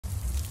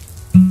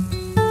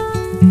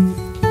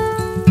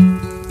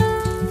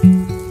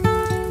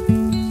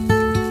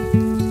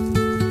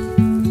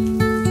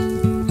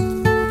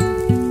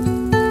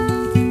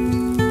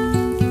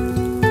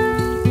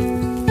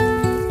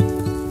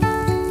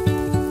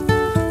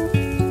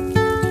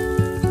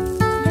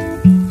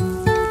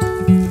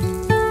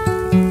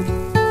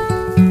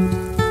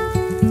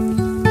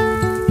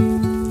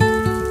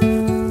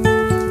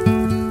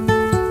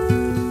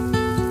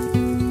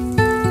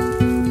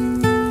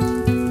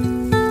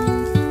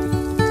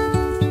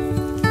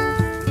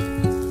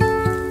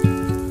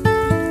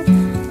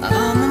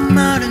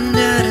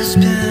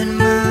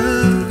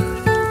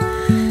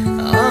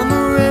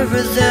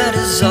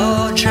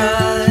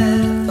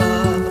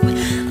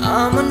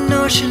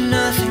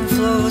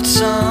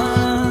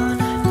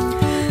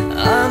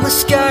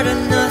sky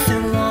that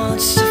nothing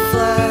wants to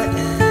fly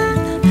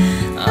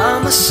in.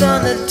 I'm a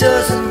sun that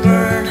doesn't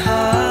burn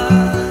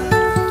hot.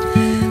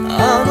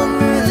 I'm a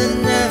moon that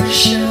never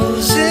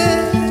shows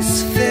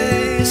its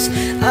face.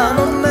 I'm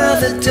a mouth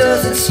that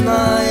doesn't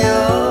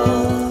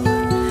smile.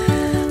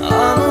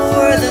 I'm a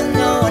word that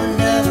no one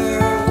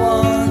ever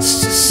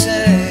wants to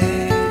say.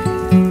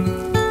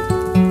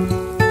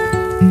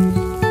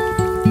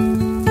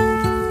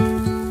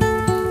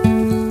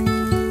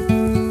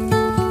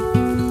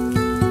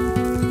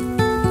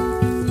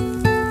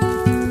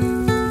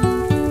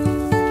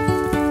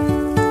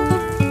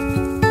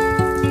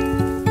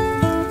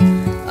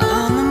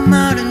 I'm a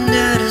mountain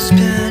that has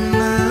been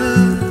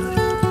moved.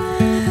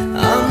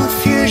 I'm a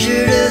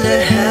fugitive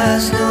that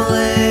has no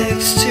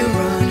legs to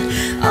run.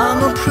 I'm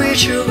a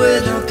preacher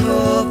with no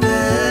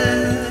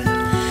pulpit,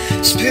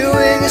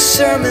 spewing a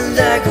sermon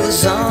that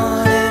goes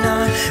on and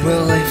on.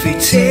 Well, if we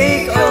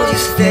take all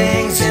these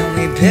things and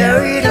we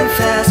bury them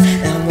fast,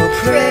 and we'll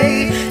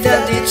pray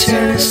that the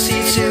eternity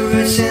to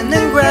roots in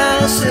the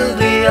grass, it'll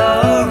be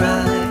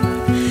alright.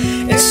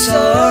 It's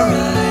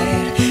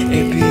alright.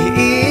 It'd be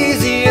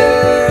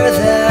easier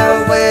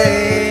that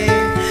way.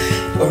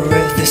 Or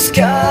if the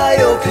sky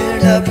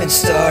opened up and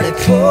started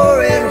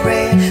pouring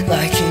rain,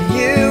 like you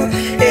knew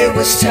it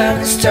was time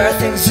to start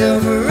things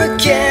over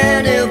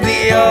again, it'll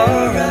be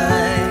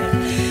alright.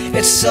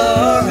 It's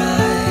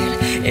alright.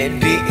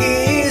 It'd be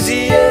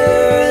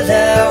easier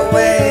that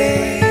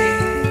way.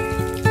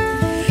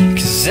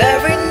 'Cause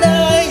every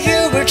night you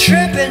were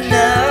tripping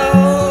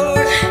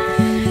out,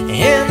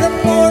 in the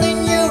morning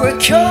you were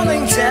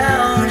coming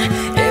down.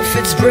 If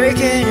it's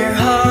breaking your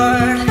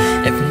heart,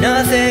 if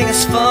nothing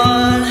is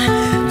fun,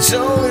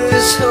 don't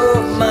lose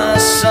hope, my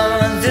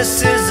son. This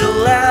is the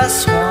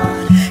last one.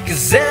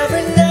 'Cause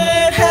every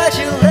night had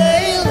you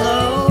lay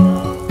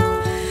low,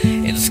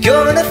 it's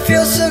gonna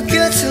feel so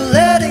good to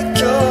let it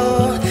go.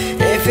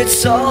 If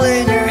it's all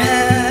in your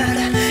head,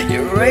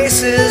 your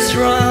race is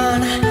run.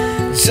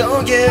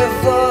 Don't give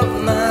up,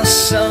 my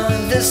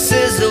son. This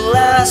is the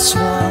last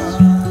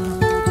one.